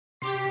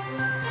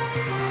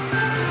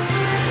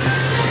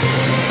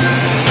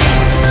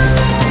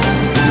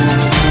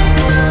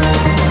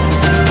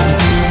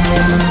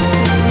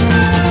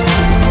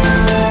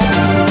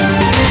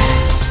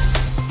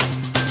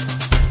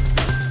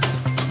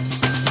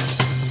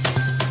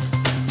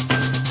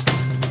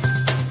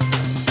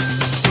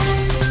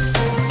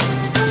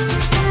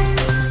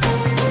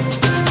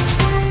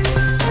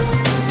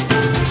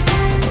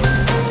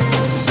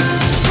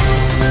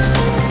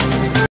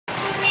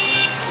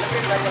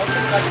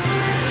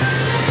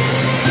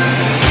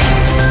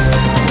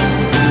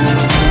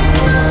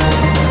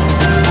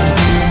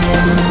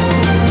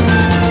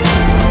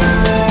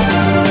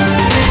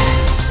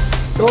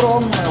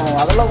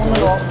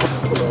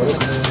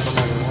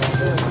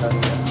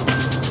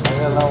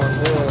எல்லாம்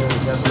வந்து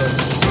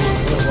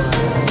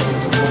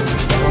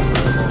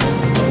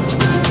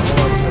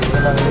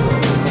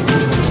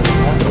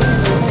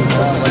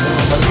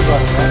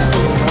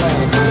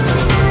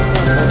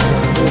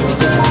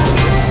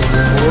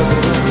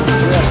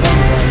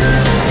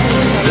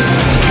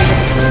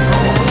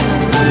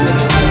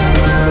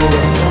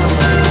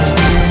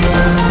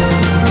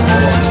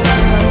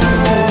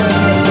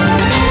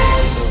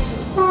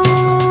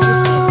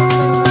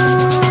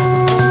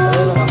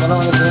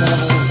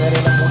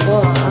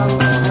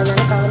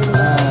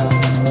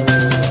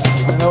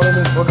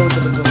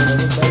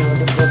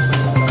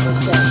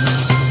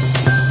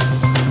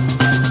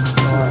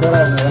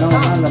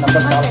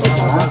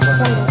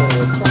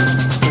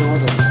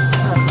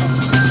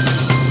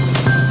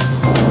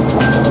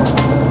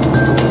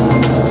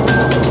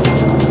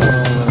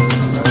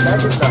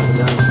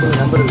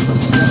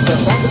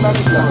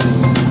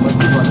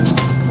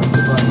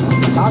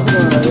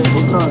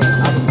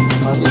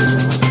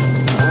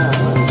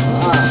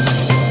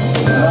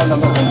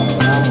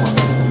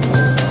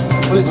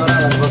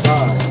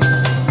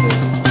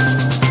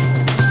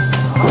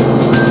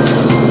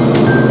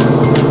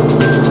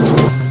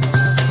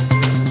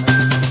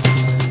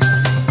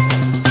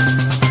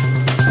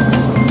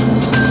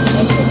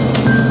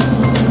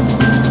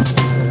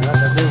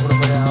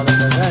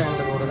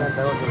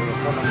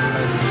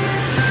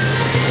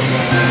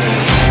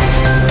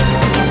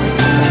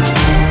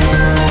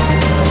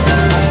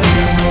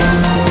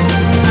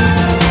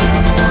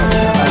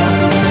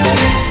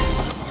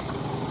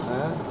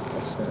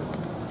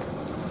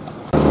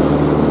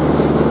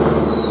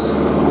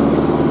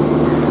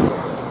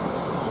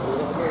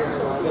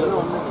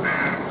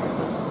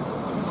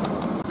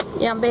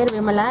என் பேர்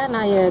விமலா.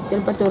 நான்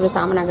திருப்பத்தூர்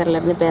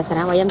சாமநகர்லேருந்து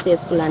பேசுகிறேன். YMCA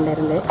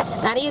ஸ்கூலாண்டேருந்து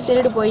நிறைய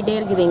திருடு போயிட்டே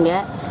இருக்குதுங்க.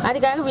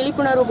 அதுக்காக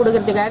விழிப்புணர்வு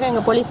கொடுக்கறதுக்காக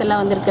எங்கள் போலீஸ்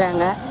எல்லாம்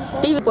வந்திருக்கிறாங்க.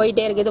 டிவி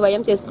போயிட்டே இருக்குது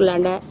YMCA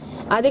ஸ்கூலாண்ட.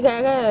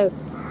 அதுக்காக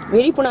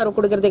விழிப்புணர்வு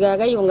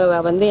கொடுக்கறதுக்காக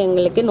இவங்க வந்து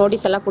எங்களுக்கு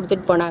நோட்டீஸ் எல்லாம்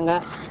கொடுத்துட்டு போனாங்க.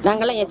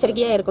 நாங்கள்லாம்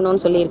எச்சரிக்கையாக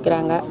இருக்கணும்னு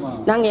சொல்லியிருக்கிறாங்க.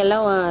 நாங்கள்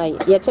எல்லாம்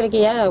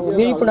எச்சரிக்கையாக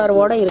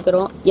விழிப்புணர்வோடு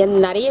இருக்கிறோம்.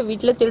 நிறைய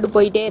வீட்டில் திருடு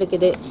போயிட்டே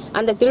இருக்குது.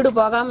 அந்த திருடு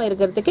போகாமல்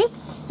இருக்கிறதுக்கு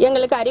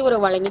எங்களுக்கு அறிவுரை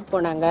வழங்கிட்டு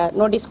போனாங்க.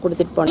 நோட்டீஸ்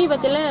கொடுத்துட்டு போனோம்.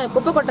 சமீபத்தில்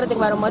குப்பை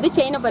கொட்டுறதுக்கு வரும்போது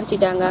செயினை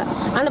பறிச்சிட்டாங்க.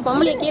 அந்த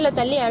பொம்பளை கீழே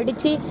தள்ளி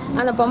அடித்து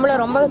அந்த பொம்பளை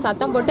ரொம்ப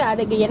சத்தம் போட்டு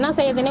அதுக்கு என்ன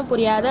செய்யறதுனே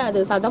புரியாத அது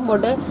சத்தம்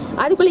போட்டு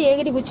அதுக்குள்ளே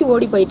எகிரி குச்சி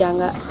ஓடி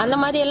போயிட்டாங்க. அந்த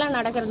மாதிரி எல்லாம்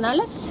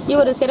நடக்கிறதுனால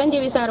இவர்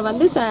சிரஞ்சீவி சார்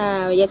வந்து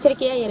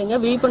எச்சரிக்கையாக இருங்க,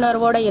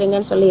 விழிப்புணர்வோடு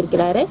இருங்கன்னு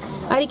சொல்லியிருக்கிறாரு.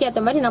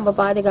 அதுக்கேற்ற மாதிரி நம்ம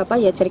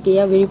பாதுகாப்பாக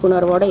எச்சரிக்கையாக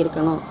விழிப்புணர்வோடு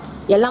இருக்கணும்.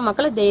 எல்லா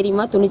மக்களும்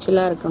தைரியமாக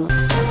துணிச்சலாக இருக்கணும்.